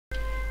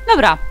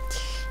Dobra.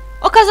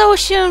 Okazało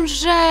się,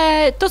 że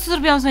to, co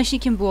zrobiłam z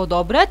naleśnikiem, było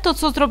dobre. To,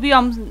 co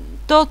zrobiłam...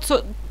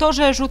 To,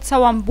 że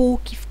rzucałam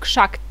bułki w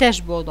krzak,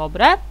 też było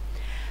dobre.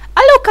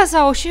 Ale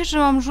okazało się, że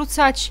mam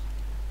rzucać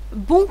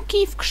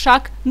bułki w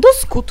krzak do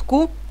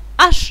skutku,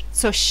 aż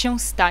coś się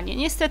stanie.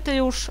 Niestety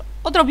już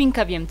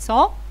odrobinkę wiem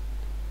co.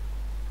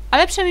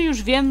 Ale przynajmniej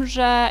już wiem,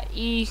 że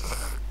ich...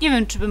 Nie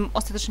wiem, czy bym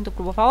ostatecznie to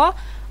próbowała,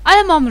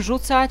 ale mam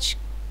rzucać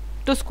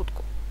do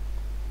skutku.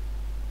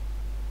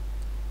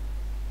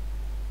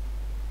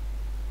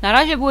 Na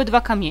razie były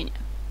 2 kamienie.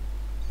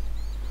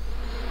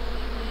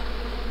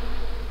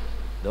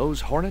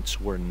 Those hornets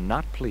were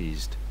not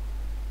pleased.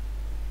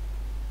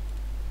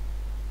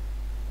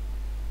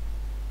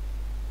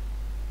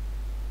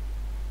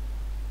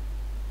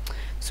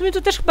 W sumie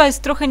to też chyba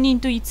jest trochę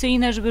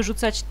nieintuicyjne, żeby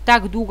rzucać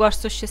tak długo, aż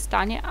coś się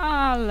stanie,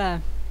 ale...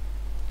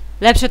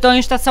 Lepsze to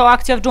niż ta cała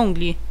akcja w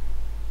dżungli.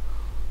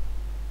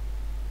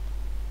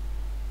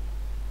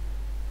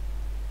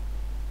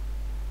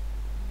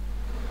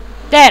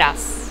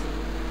 Teraz!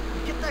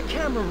 Get that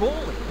camera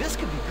rolling. This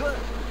could be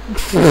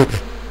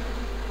good.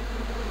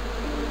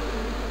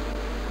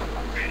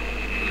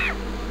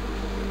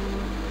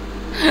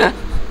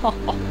 Cut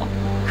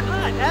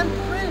and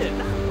printed.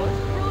 That was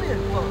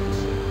brilliant, folks.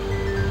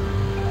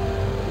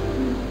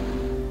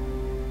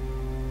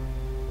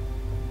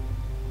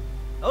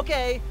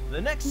 Okay,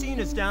 the next scene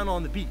is down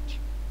on the beach.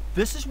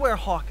 This is where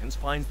Hawkins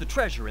finds the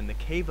treasure in the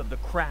Cave of the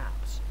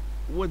Crabs.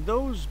 Would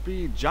those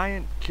be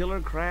giant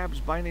killer crabs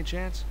by any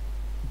chance?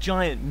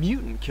 Giant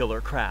mutant killer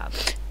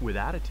crabs with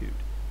attitude.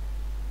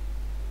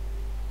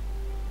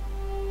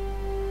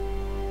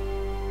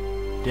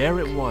 There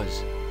it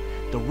was.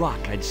 The rock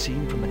I'd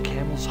seen from the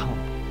camel's hump.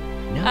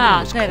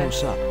 Now that I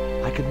was close up,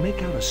 I could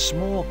make out a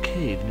small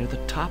cave near the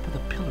top of the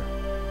pillar.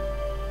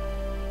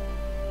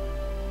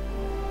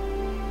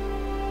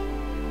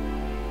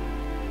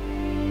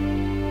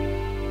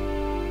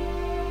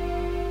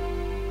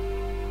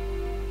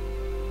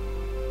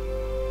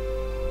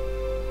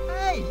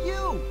 Hey,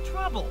 you!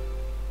 Trouble!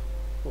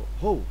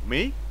 Who,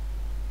 me?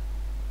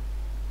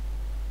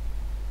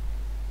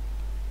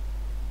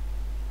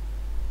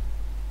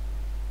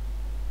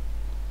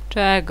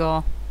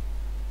 Czego?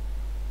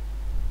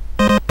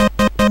 I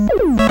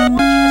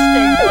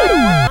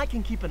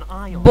can keep an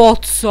eye on. Bo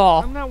co?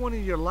 I'm not one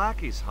of your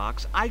lackeys,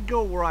 Hawks. I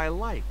go where I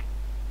like.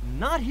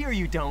 Not here,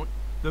 you don't.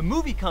 The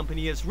movie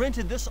company has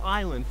rented this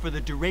island for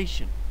the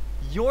duration.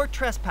 You're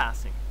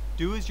trespassing.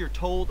 Do as you're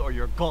told or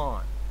you're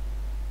gone.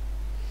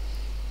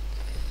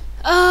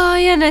 O,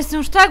 ja jestem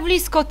już tak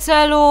blisko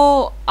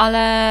celu,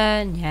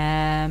 ale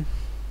nie.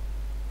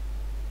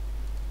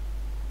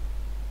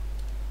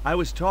 I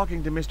was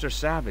talking to Mr.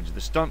 Savage,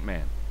 the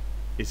stuntman.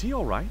 Is he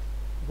all right?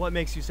 What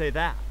makes you say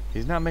that?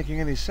 He's not making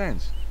any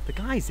sense. The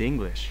guy's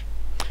English.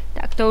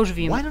 Tak, to już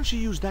wiem. Why don't you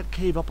use that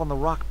cave up on the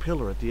rock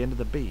pillar at the end of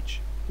the beach?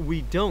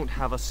 We don't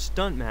have a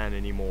stuntman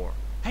anymore.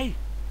 Hey,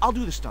 I'll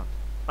do the stunt.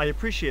 I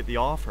appreciate the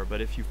offer, but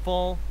if you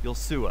fall, you'll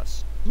sue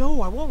us.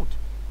 No, I won't.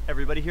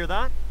 Everybody hear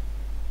that?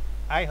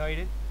 I heard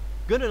it.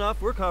 Good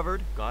enough, we're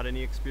covered. Got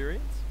any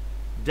experience?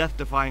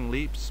 Death-defying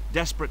leaps,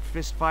 desperate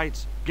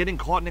fistfights, getting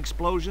caught in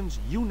explosions,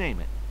 you name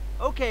it.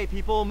 Okay,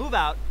 people, move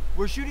out.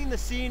 We're shooting the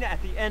scene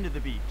at the end of the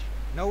beach.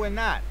 No, we're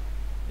not.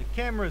 The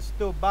camera's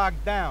still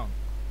bogged down.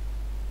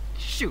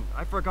 Shoot,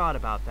 I forgot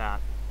about that.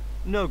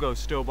 No go,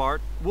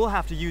 Stobart. We'll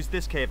have to use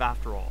this cave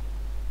after all.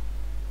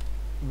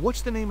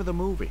 What's the name of the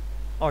movie?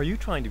 Are you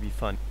trying to be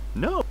funny?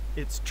 No,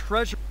 It's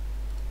Treasure.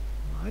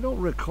 I don't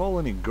recall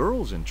any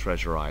girls in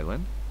Treasure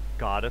Island.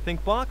 Gotta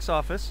think box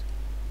office.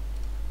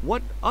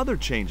 What other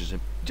changes?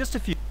 Just a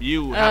few.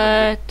 You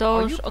haven't. To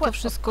Are już you o to quite-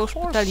 wszystko już of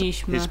course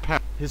pytaliśmy.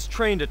 His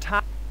trained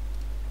attack.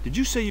 Did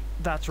you say you?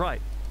 That's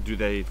right. Do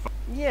they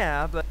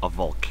Yeah, but a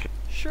volcano?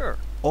 sure.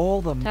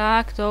 All the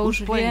Tak, to who's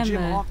już playing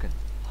Jim wiemy. Hawkins?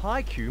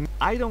 Hi, Q.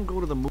 I don't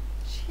go to the movie.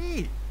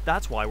 Gee,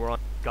 that's why we're on.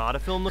 Gotta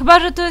film the. Chyba,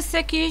 że to jest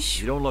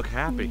jakiś You don't look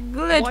happy.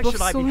 glitch, Why bo should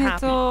w I be sumie happy?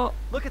 to...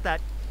 Look at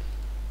that.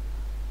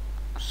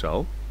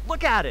 So?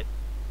 Look at it.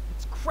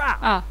 It's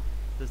crap. A,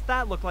 Does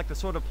that look like the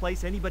sort of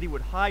place anybody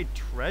would hide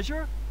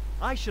treasure?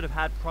 I should have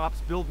had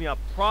props build me up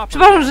proper.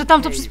 przepraszam, że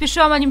tam to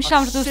przyspieszyłam, a nie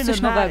myślałam, że to jest coś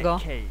cinematic nowego.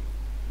 cave.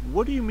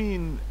 What do you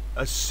mean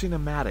a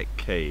cinematic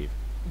cave?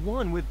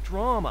 One with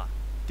drama,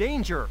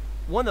 danger.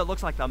 One that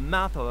looks like the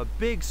mouth of a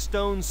big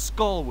stone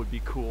skull would be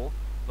cool,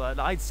 but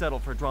I'd settle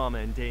for drama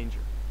and danger.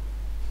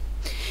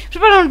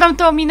 Przepraszam, że tam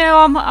to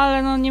ominęłam,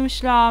 ale no nie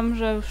myślałam,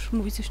 że już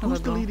mówi coś Who's the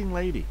nowego. leading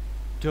lady?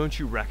 Don't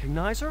you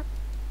recognize her?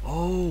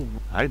 Oh,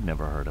 I'd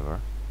never heard of her.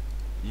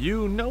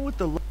 You know what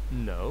the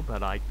No,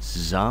 but I...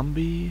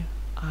 Zombie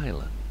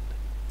Island.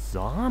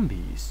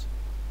 Zombies?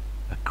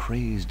 A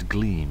crazed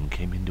gleam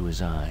came into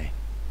his eye.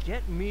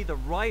 Get me the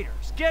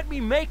writers. Get me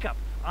makeup.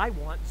 I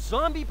want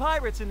zombie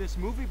pirates in this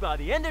movie by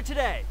the end of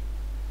today.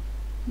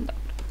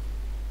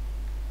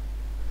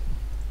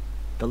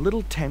 The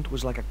little tent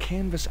was like a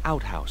canvas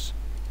outhouse.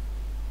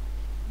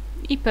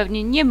 I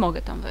pewnie nie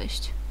mogę tam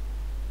wejść.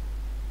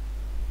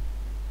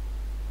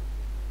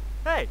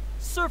 Hey,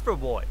 surfer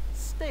boy,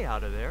 stay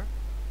out of there.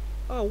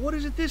 Oh, what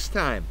is it this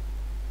time?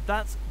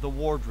 That's the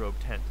wardrobe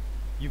tent.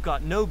 You've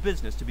got no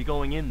business to be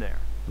going in there.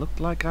 Looked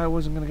like I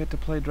wasn't gonna get to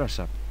play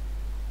dress-up.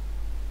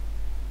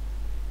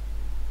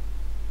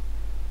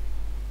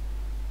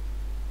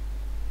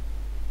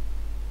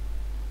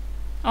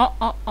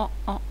 O.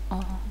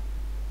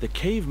 The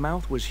cave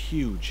mouth was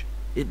huge.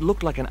 It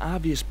looked like an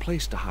obvious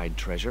place to hide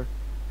treasure,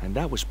 and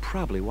that was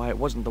probably why it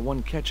wasn't the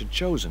one Ketch had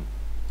chosen.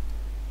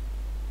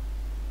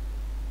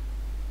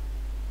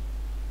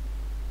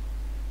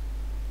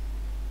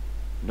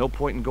 No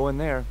point in going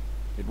there.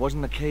 It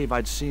wasn't the cave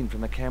I'd seen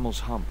from the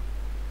Camel's Hump.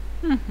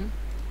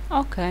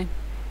 Okej.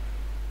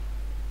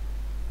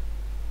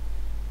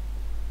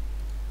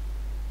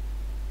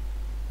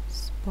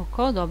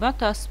 Spoko, dobra,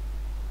 teraz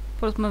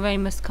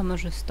porozmawiajmy z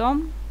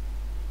kamerzystą.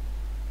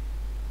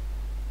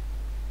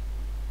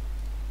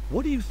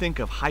 What do you think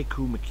of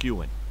Haiku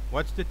McEwen?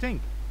 What's to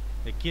think?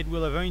 The kid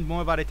will have earned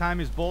more by the time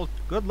he's bolt.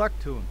 Good luck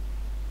to him.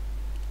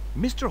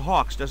 Mr.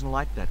 Hawks doesn't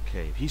like that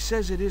cave. He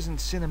says it isn't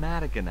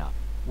cinematic enough.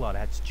 Well,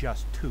 that's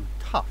just too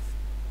tough.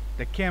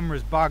 The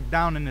camera's bogged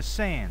down in the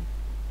sand.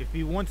 If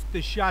he wants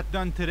the shot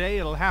done today,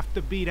 it'll have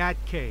to be that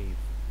cave.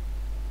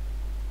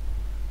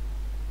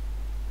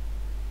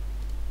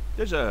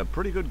 There's a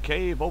pretty good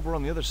cave over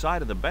on the other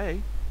side of the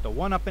bay. The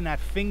one up in that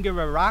finger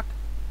of rock?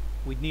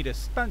 We'd need a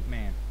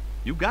stuntman.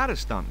 You got a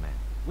stuntman.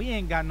 We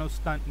ain't got no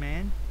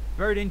stuntman.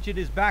 Bird injured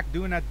his back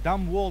doing that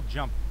dumb wall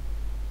jump.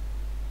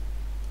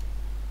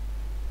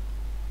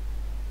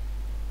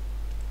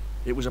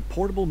 It was a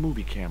portable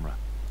movie camera.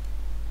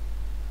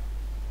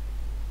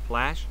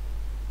 Flash?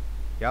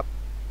 Yep.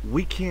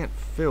 We can't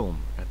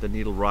film at the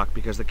Needle Rock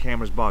because the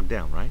camera's bogged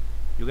down, right?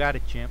 You got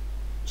it, champ.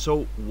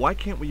 So why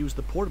can't we use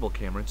the portable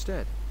camera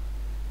instead?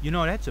 You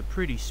know, that's a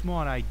pretty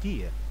smart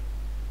idea.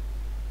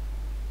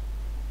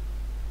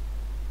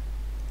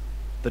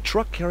 The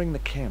truck carrying the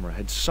camera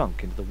had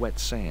sunk into the wet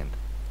sand.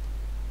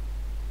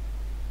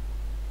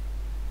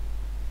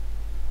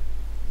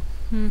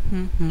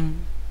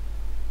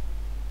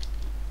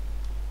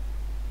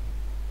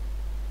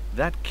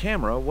 That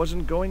camera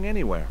wasn't going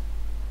anywhere.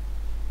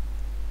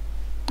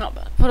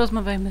 Dobra,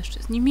 porozmawiajmy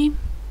jeszcze z nimi.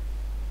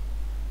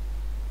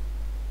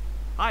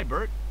 Hi,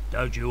 Bert.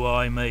 Don't you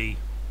eye me.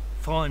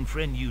 Fine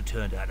friend you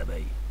turned out to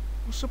be.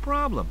 What's the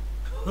problem?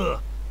 Huh.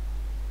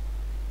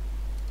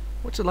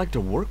 What's it like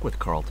to work with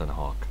Carlton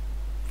Hawk?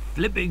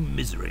 Flipping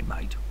misery,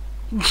 mate.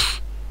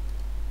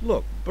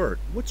 Look, Bert,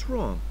 what's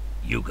wrong?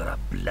 You got a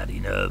bloody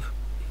nerve.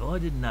 If I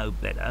didn't know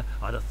better,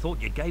 I'd have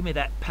thought you gave me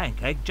that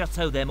pancake just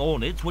so them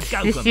hornets would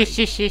go for me.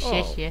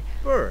 Oh,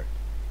 Bert,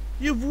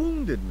 you've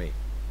wounded me.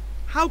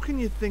 How can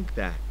you think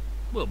that?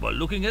 Well, by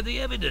looking at the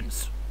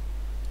evidence.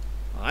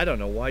 I don't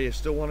know why you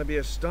still want to be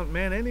a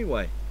stuntman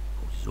anyway.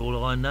 It's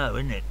all I know,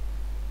 isn't it?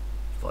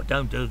 If I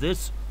don't do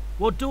this,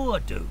 what do I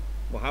do?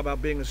 Well, how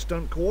about being a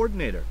stunt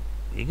coordinator?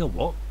 Being a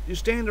what? You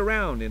stand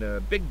around in a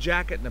big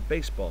jacket and a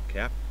baseball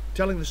cap,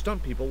 telling the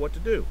stunt people what to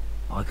do.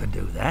 I can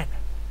do that.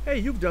 Hey,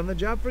 you've done the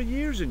job for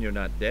years and you're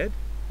not dead.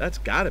 That's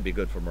gotta be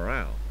good for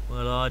morale.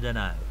 Well, I don't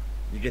know.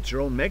 You get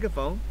your own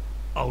megaphone.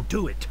 I'll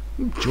do it.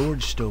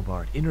 George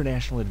Stobart,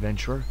 international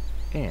adventurer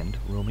and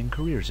roaming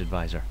careers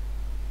advisor.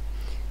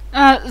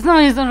 Znowu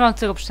nie zdążyłam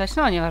tego przeczytać,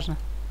 no nieważne.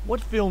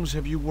 What films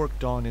have you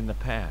worked on in the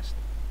past?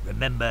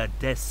 Remember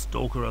Death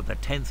Stalker of the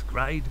 10th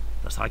grade?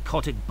 The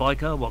psychotic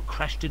biker what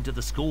crashed into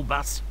the school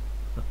bus?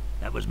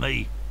 That was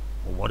me.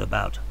 Or what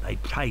about They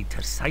Prayed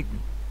to Satan?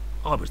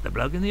 I was the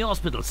bloke in the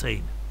hospital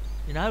scene.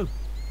 You know,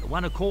 the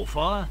one who caught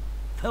fire,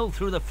 fell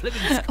through the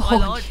flipping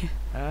skylight.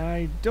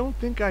 I don't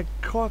think I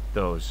caught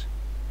those.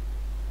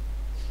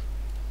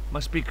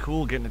 Must be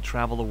cool getting to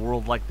travel the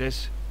world like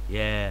this.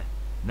 Yeah,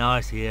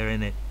 nice here,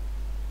 innit?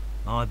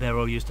 My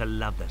Beryl used to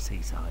love the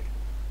seaside.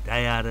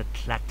 Day out at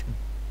Clacton.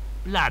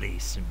 Bloody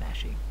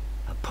smashing.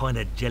 A pint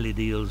of jelly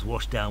deals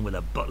washed down with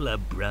a bottle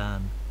of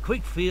brown.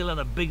 Quick feel on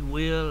a big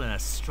wheel and a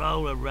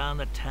stroll around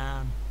the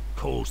town.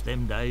 Course,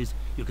 them days,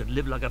 you could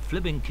live like a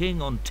flipping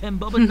king on 10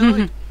 bob a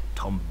night.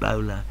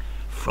 Tombola,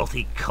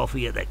 frothy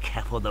coffee at the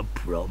cap or the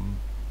prom.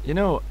 You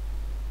know,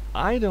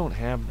 I don't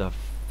have the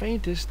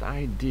faintest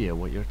idea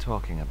what you're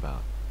talking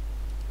about.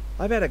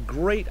 I've had a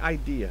great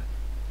idea.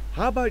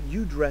 How about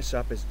you dress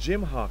up as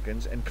Jim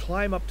Hawkins and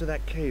climb up to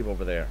that cave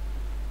over there?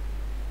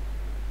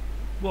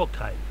 What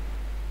cave?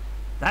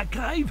 That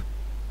cave?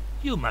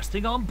 You must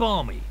think I'm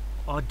balmy.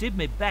 I did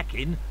me back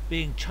in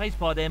being chased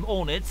by them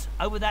hornets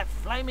over that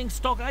flaming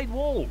stockade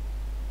wall.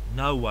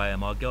 No way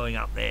am I going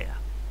up there.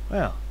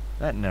 Well,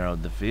 that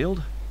narrowed the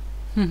field.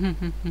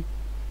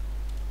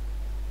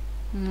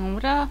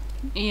 Dobra,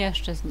 i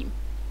jeszcze z nim.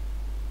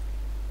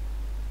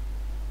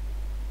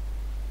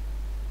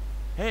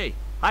 Hey,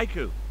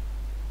 Haiku.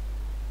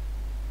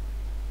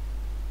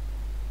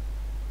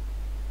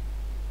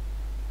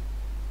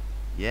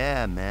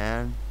 Yeah,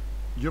 man.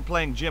 You're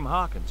playing Jim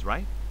Hawkins,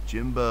 right?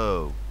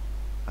 Jimbo.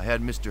 I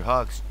had Mr.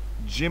 Hawks.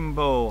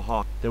 Jimbo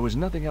Hawk. There was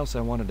nothing else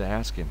I wanted to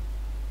ask him.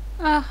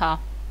 Aha.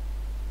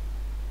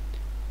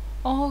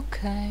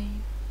 Okej.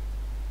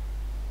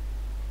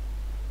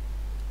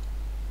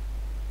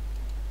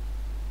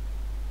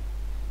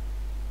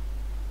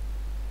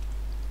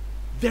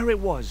 There it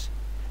was.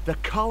 The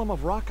column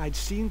of rock I'd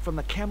seen from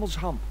the Camel's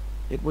Hump.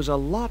 It was a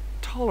lot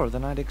taller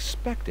than I'd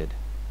expected.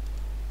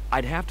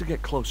 I'd have to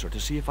get closer to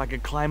see if I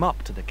could climb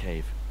up to the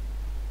cave.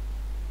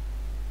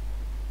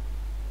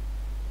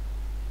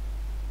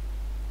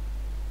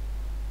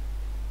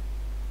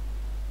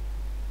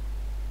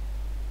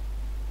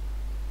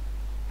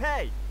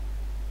 Hey,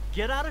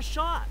 get out of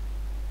shot.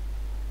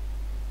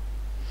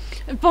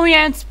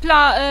 Pomijając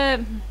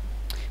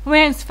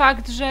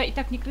fakt, że i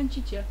tak nie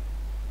kręcicie.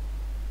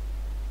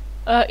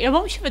 Ja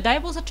bo mi się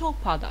wydaje, bo zaczęło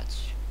padać.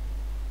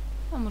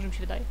 No może mi się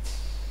wydaje.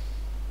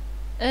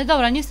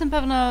 Dobra, nie jestem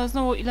pewna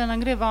znowu ile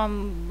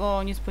nagrywam,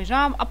 bo nie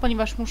spojrzałam, a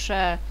ponieważ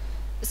muszę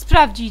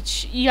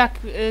sprawdzić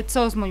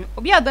co z moim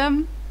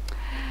obiadem,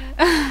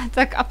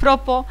 tak a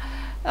propos,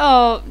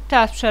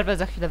 teraz przerwę,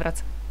 za chwilę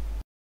wracam.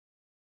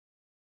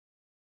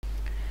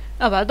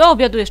 Dobra, do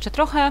obiadu jeszcze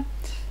trochę,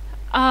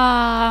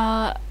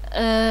 a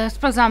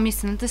sprawdzałam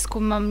miejsce na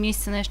dysku, mam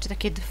miejsce na jeszcze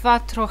takie 2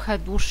 trochę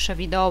dłuższe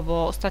wideo,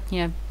 bo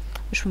ostatnie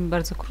wyszły mi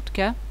bardzo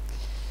krótkie.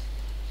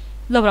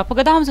 Dobra,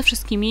 pogadałam ze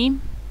wszystkimi.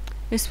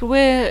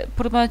 Spróbuję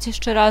porozmawiać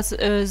jeszcze raz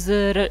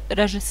z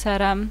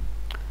reżyserem.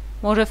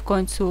 Może w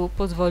końcu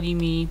pozwoli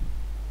mi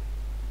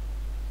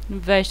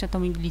wejść na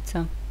tą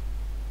iglicę.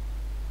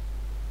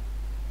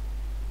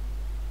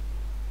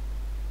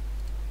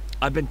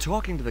 I've been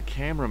talking to the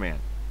cameraman.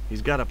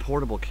 He's got a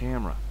portable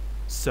camera.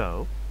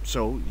 So?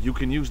 So you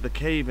can use the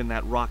cave in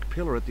that rock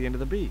pillar at the end of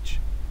the beach.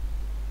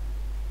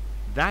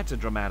 That's a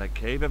dramatic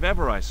cave if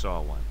ever I saw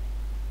one.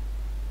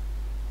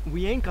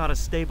 We ain't got a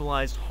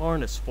stabilized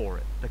harness for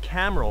it. The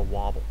camera'll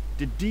wobble.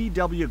 Did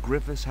D.W.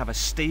 Griffiths have a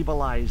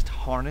stabilized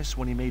harness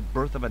when he made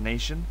Birth of a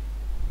Nation?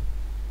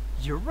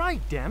 You're right,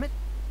 damn it.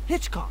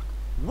 Hitchcock,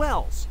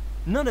 Wells,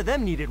 none of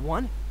them needed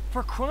one.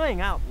 For crying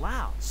out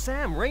loud,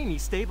 Sam Raimi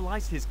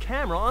stabilized his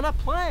camera on a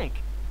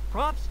plank.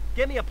 Props,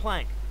 get me a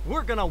plank.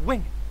 We're gonna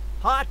wing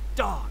it. Hot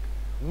dog.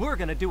 We're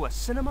gonna do a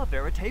cinema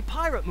verite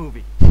pirate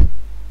movie.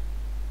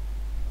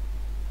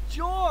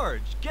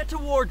 George, get to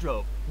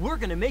wardrobe. We're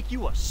gonna make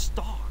you a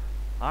star.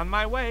 On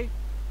my way.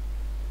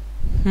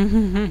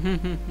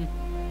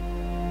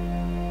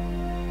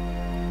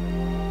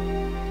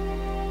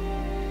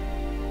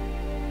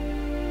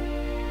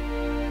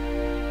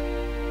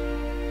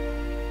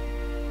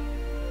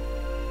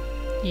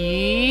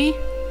 I...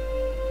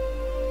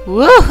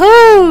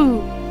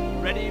 Woohoo!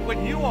 Ready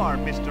when you are,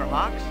 Mr.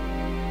 Hawks.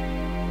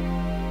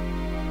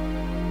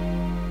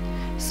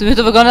 W sumie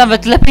to wygląda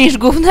nawet lepiej niż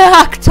główny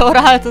aktor,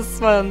 ale to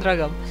swoją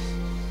drogą.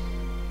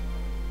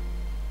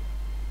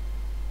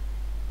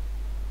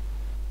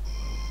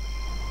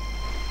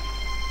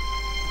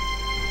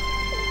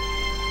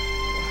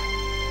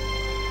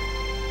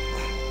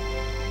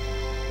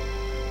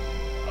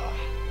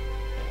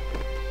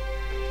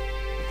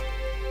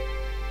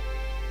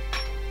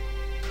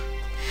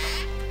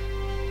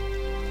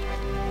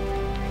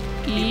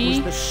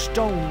 It was the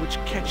stone which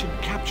Ketchum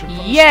captured from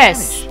the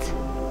Jest! Spanish.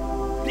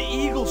 The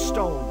Eagle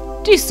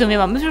Stone. Czyli w sumie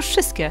mamy już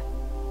wszystkie.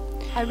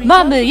 I Mamy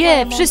returned to je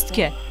Paramonte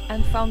wszystkie.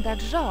 and found that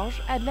Georges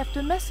had left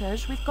a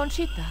message with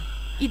Conchita.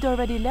 He'd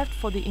already left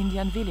for the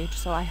Indian village,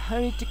 so I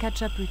hurried to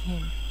catch up with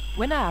him.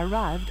 When I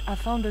arrived, I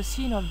found a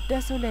scene of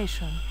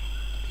desolation.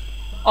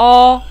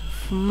 O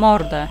w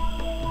mordę.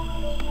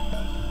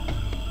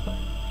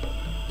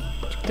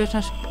 Czy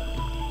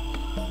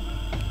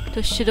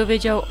ktoś się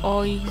dowiedział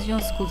o ich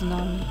związku z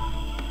nami?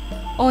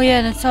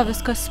 Ojej, cała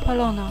wioska jest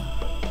spalona.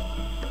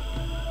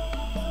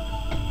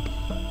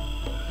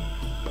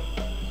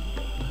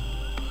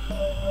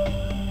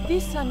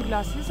 These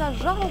sunglasses are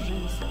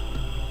Georges.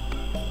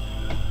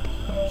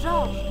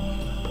 Georges,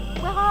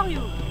 where are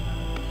you?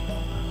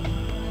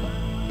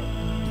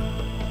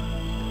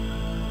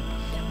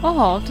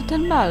 O, to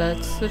ten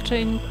malec,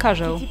 czyli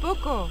karzeł. Titi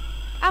Poco,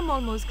 I'm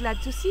almost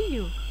glad to see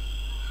you.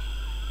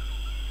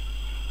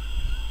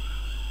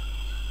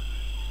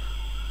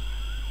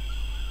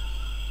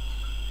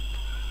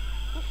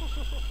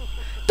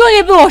 To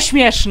nie było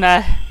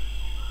śmieszne!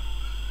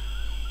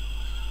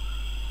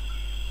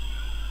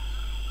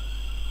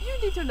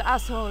 You little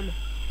asshole.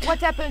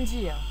 What happened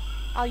here?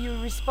 Are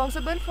you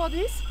responsible for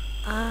this?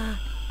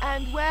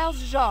 And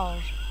where's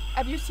Georges?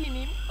 Have you seen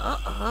him?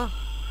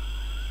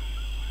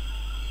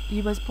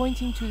 He was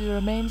pointing to the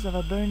remains of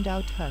a burned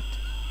out hut.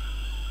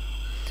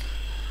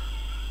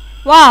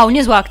 Wow,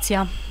 niezła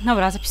akcja.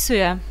 Dobra,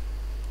 zapisuję.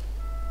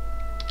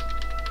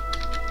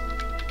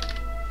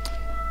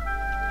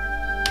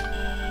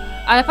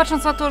 Ale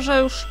patrząc na to, że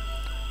już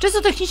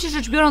czysto technicznie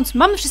rzecz biorąc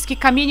mamy wszystkie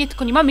kamienie,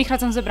 tylko nie mamy ich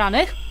razem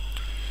zebranych,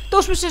 to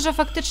już myślę, że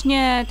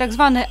faktycznie tak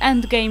zwany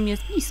endgame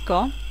jest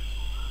blisko.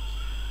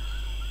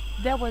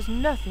 There was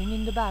nothing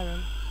in the barrel.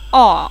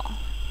 O!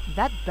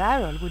 That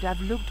barrel would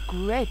have looked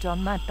great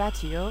on my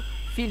patio,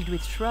 filled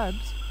with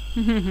shrubs.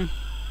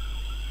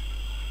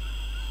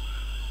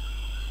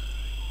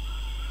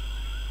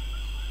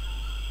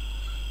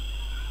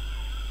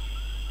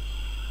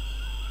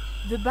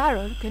 The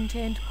barrel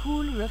contained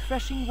cool,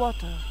 refreshing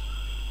water.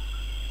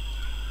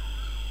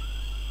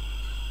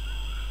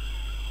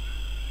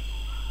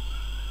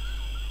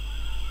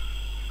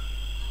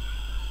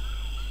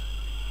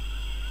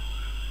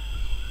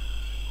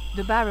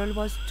 The barrel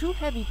was too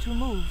heavy to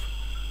move.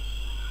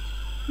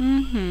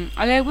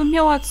 Ale jakbym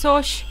miała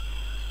coś,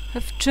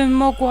 w czym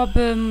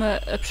mogłabym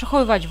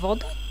przechowywać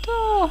wodę,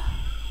 to...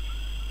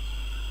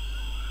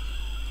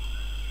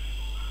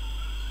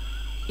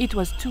 It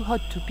was too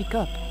hot to pick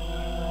up.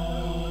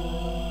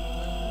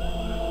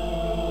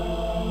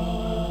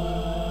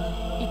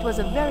 It was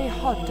a very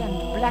hot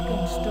and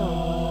blackened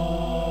stone.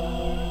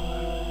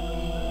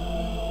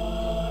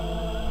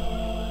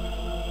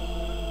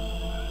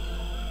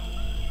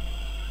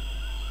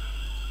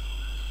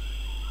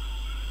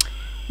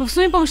 Bo w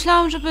sumie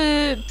pomyślałam,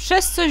 żeby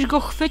przez coś go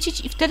chwycić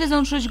i wtedy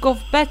zanurzyć go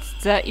w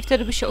beczce i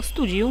wtedy by się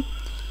ostudził.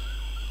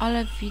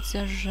 Ale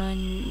widzę, że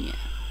nie.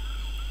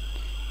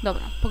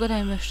 Dobra,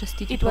 pogadajmy jeszcze z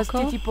Titi It was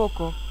Poko. Titi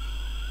Poko.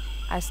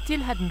 I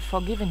still hadn't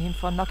forgiven him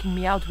for knocking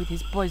me out with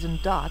his poison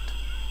dart.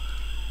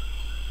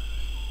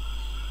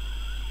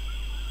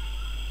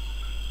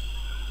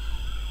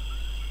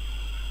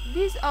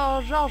 These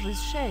are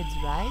George's shades,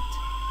 right?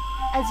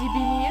 Has he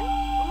been here?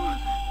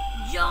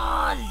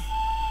 Jaws!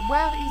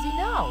 Where is he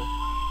now?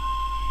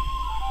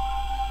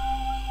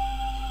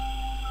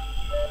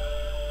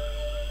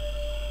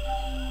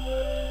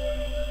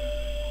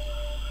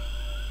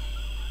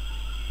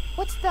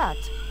 What's that?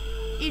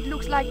 It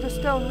looks like the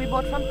stone we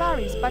bought from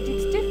Paris, but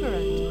it's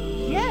different.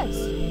 Yes,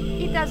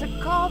 it has a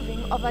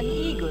carving of an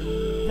eagle.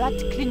 That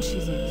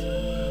clinches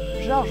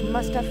it. Georges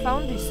must have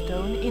found this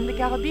stone in the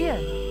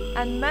Caribbean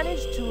and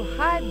managed to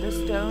hide the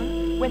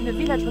stone when the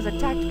village was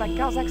attacked by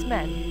Carzak's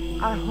men.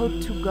 I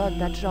hope to God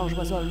that Georges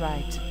was all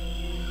right.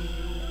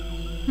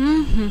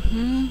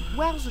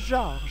 Where's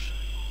Georges?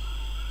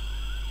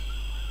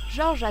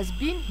 Georges has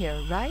been here,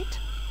 right?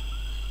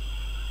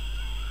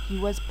 He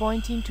was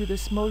pointing to the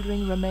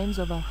smoldering remains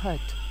of a hut.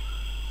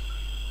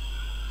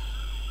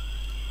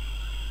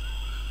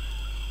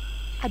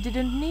 I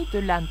didn't need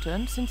the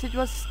lantern since it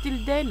was still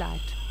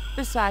daylight.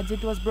 Besides,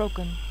 it was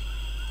broken.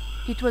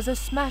 It was a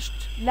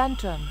smashed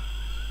lantern,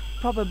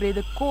 probably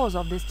the cause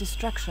of this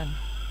destruction.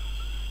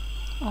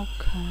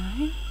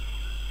 Okej.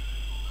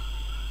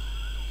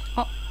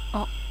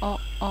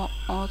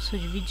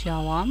 Coś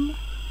widziałam.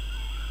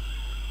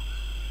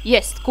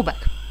 Jest,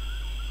 kubek.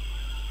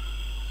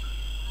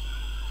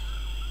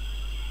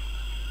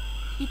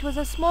 It was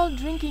a small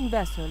drinking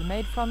vessel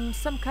made from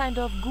some kind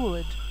of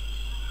gourd.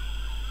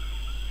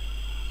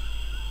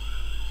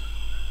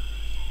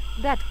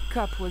 That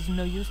cup was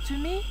no use to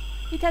me.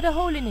 It had a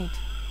hole in it.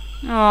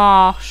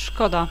 O,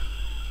 szkoda.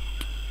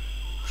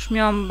 Już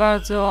miałam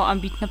bardzo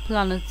ambitne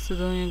plany co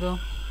do niego.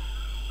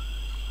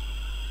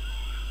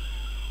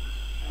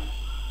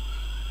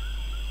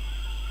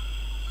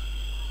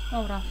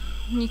 Dobra,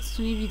 nic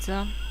tu nie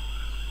widzę.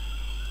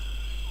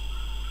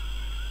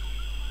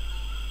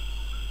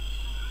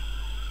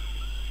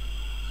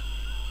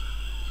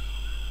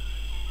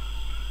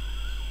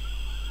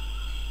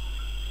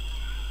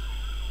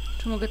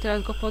 Czy mogę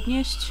teraz go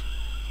podnieść?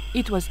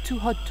 It was too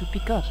hot to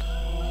pick up.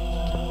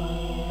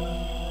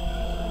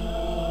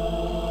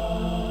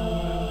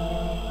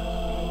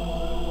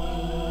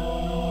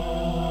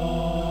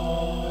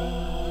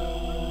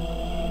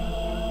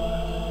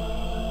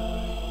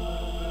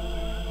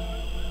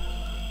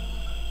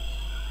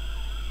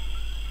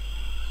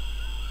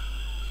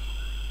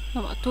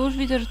 Dobra, tu już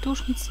widzę, że tu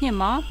już nic nie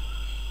ma.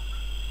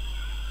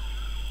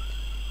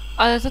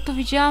 Ale za to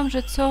widziałam,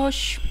 że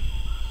coś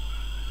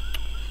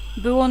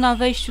było na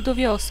wejściu do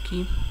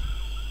wioski.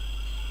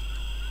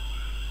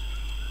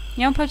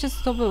 Nie mam pojęcia,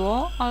 co to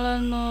było,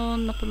 ale no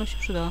na pewno się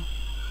przyda.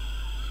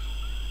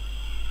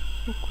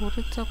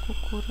 Kukurydza.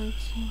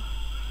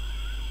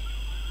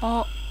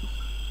 O,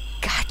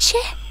 gacie?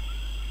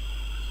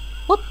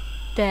 What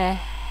the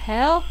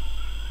hell?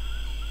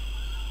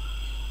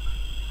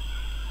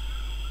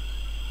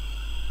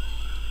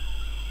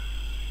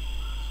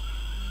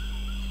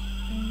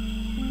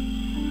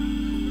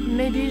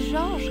 Maybe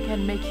Georges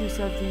can make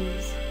use of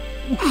these.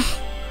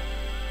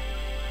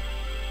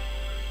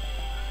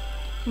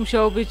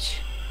 Musiało być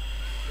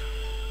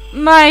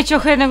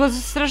majcioch jednego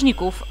ze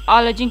strażników,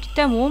 ale dzięki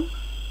temu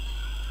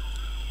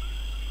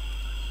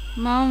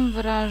mam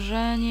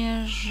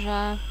wrażenie,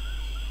 że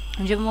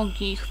będziemy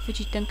mogli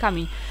chwycić ten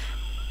kamień.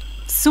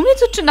 W sumie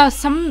to czy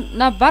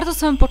na bardzo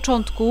samym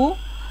początku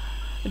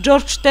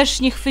George też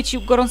nie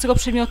chwycił gorącego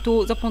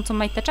przedmiotu za pomocą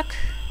majteczek?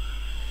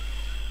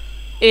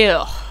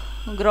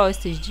 Gro,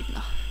 jesteś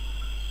dziwna.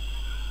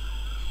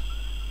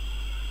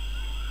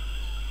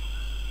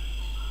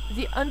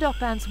 The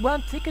underpants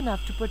weren't thick enough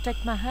to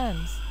protect my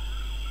hands.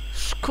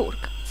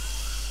 Szkórka.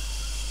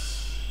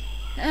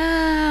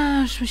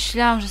 Już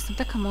myślałam, że jestem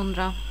taka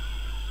mądra.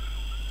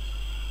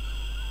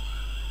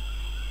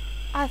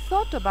 I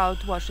thought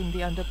about washing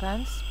the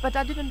underpants, but I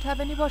didn't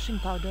have any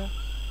washing powder.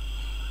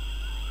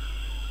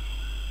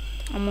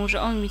 A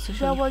może on mi coś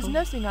There o nich was powie?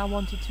 nothing I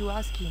wanted to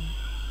ask him.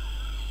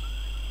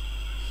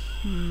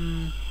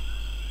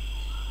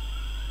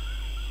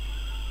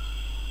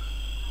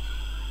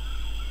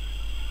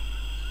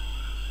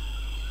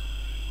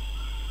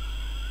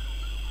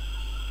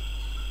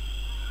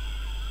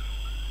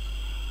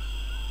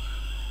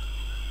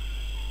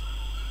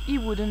 He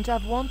wouldn't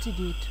have wanted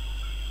it.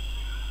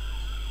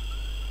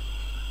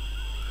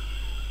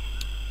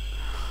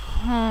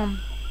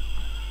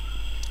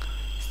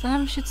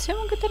 Zastanawiam się, co ja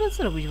mogę teraz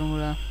zrobić w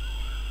ogóle.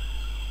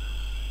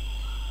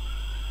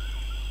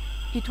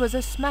 It was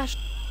a smash.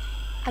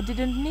 I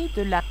didn't need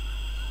the lamp.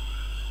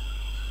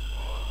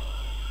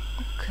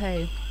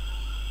 Okej.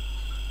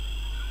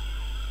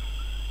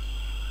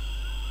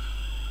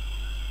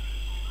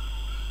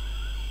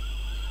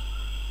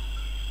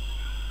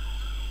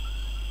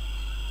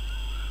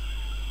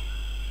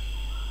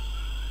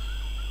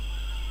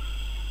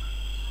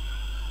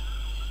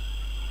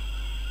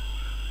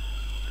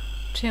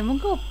 Czy ja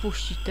mogę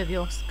opuścić tę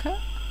wioskę?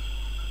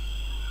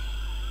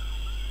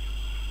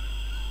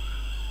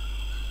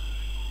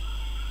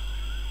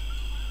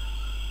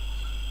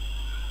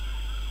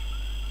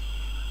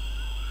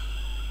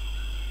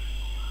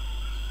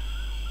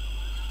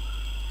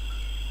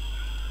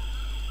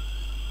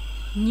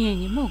 Nie,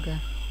 nie mogę.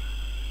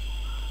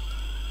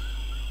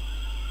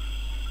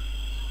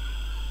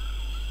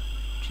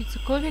 Czyli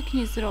cokolwiek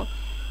nie zrobię.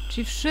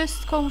 Czyli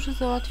wszystko muszę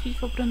załatwić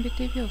w obrębie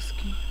tej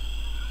wioski.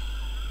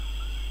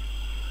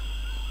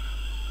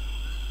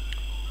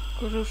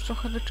 Tylko, że już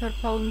trochę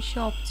wyczerpały mi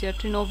się opcje.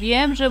 Czyli no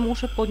wiem, że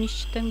muszę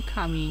podnieść ten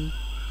kamień.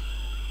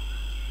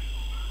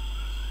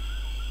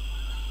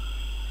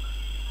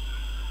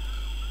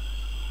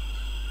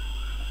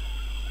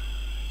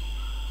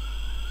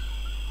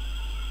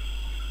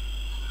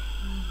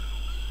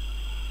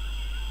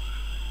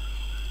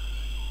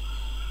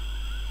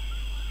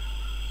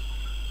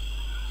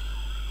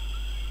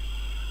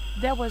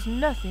 There was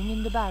nothing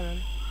in the barrel.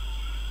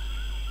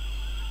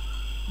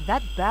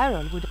 That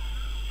barrel would...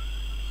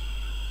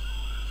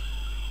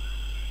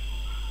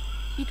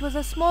 It was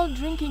a small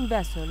drinking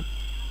vessel.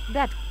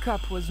 That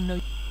cup was no...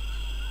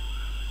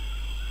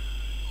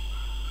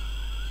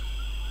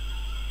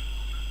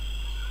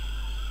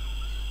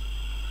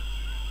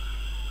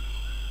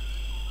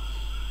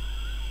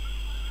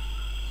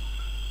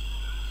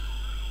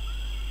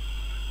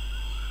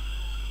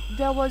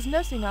 There was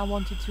nothing I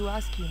wanted to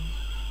ask him.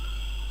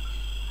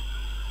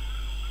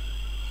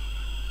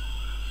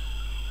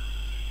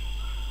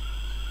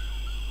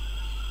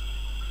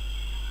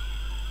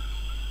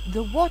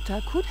 The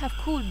water could have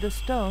cooled the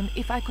stone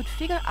if I could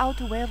figure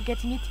out a way of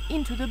getting it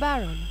into the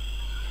barrel.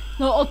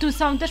 No o tym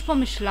samym też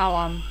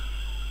pomyślałam.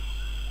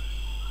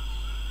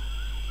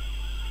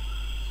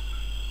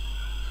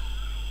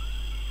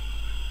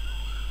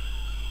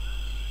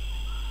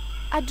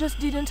 I just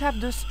didn't have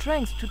the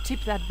strength to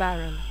tip that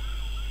barrel.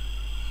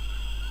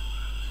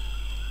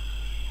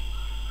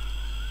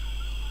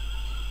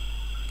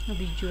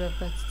 Robić dziurę w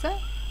beczce?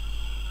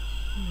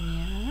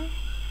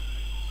 Nie.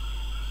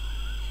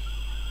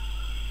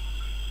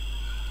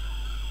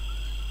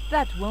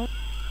 That won't...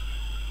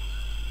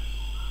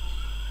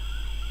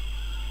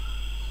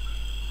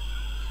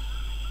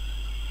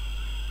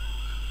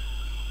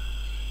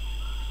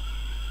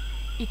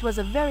 It was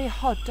a very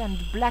hot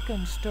and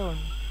blackened stone.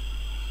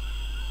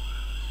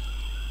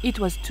 It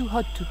was too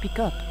hot to pick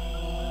up.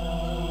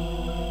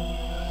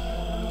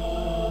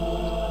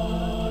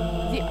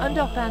 The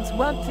underpants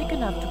weren't thick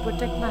enough to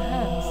protect my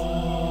hands.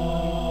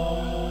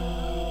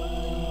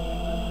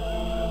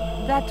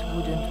 That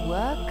wouldn't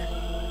work.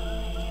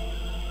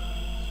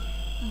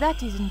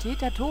 That isn't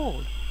it at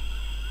all.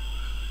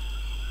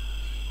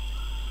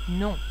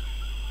 Non.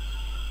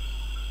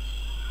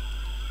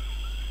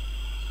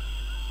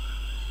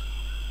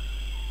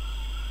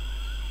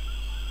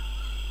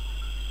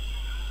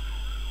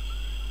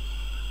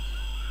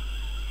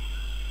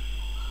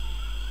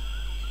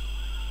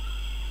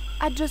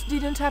 I just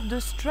didn't have the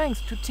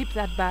strength to tip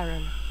that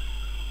barrel.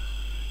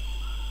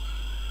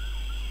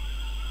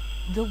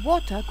 The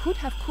water could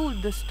have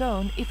cooled the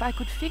stone if I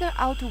could figure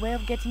out a way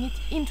of getting it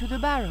into the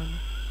barrel.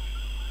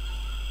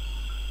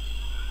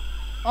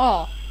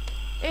 O!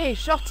 Hey,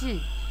 Shorty!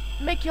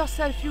 Make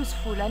yourself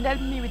useful and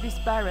help me with this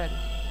barrel.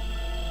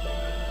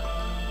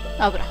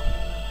 Dobra.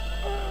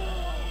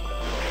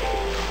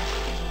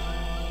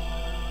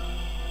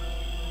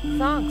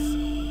 Thanks.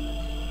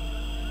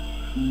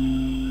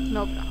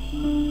 Dobra.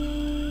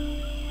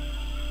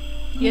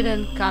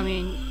 Jeden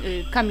kamień,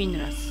 kamień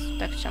raz.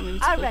 Tak chciałam I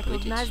sobie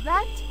recognize powiedzieć.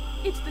 that.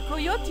 It's the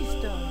coyote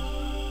stone.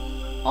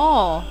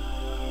 O!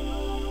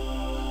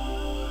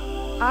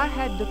 I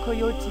had the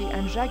coyote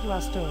and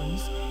jaguar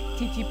stones.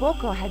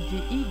 Titipoca had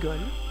the eagle,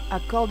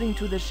 according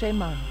to the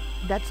shaman.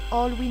 That's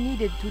all we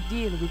needed to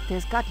deal with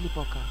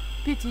Tezcatlipoca.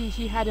 Pity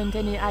he hadn't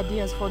any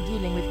ideas for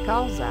dealing with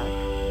Karzak.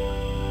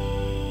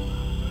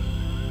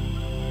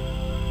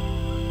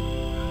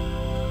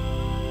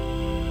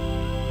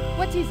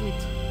 What is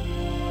it?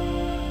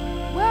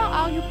 Where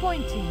are you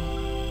pointing?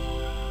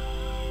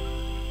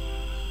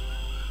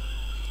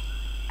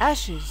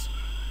 Ashes.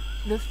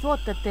 The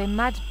thought that they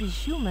might be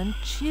human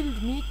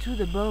chilled me to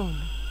the bone.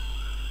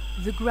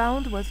 The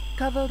ground was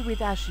covered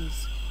with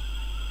ashes.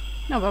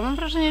 Dobra, mam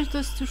wrażenie, że to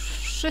jest już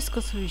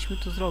wszystko, co mieliśmy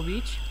tu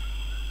zrobić.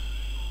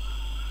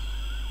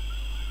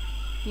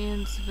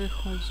 Więc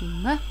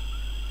wychodzimy.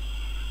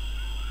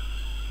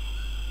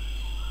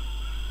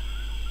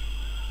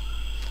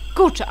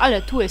 Kurczę,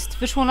 ale twist.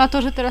 Wyszło na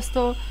to, że teraz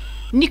to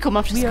Niko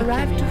ma We wszystko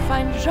arrived to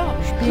find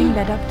Georges being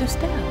led up the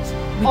stairs.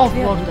 We Oh,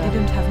 clearly mordę.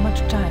 didn't have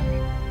much time.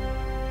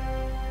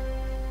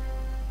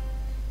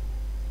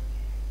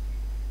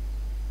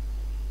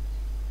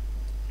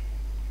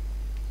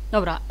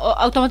 Dobra,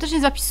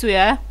 automatycznie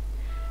zapisuję,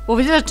 bo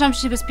widzę, że zaczynam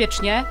się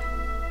niebezpiecznie.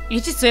 I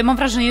wiecie co, ja mam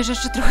wrażenie, że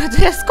jeszcze trochę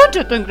to ja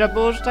skończę tę grę,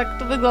 bo już tak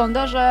to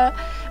wygląda, że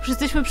już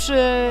jesteśmy przy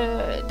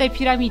tej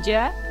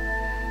piramidzie.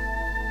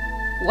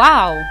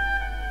 Wow!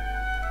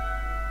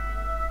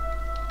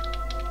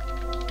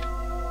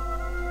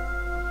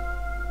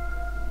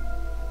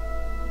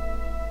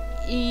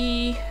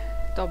 I...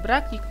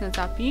 Dobra, kliknę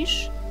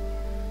zapisz.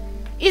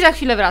 I za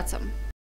chwilę wracam.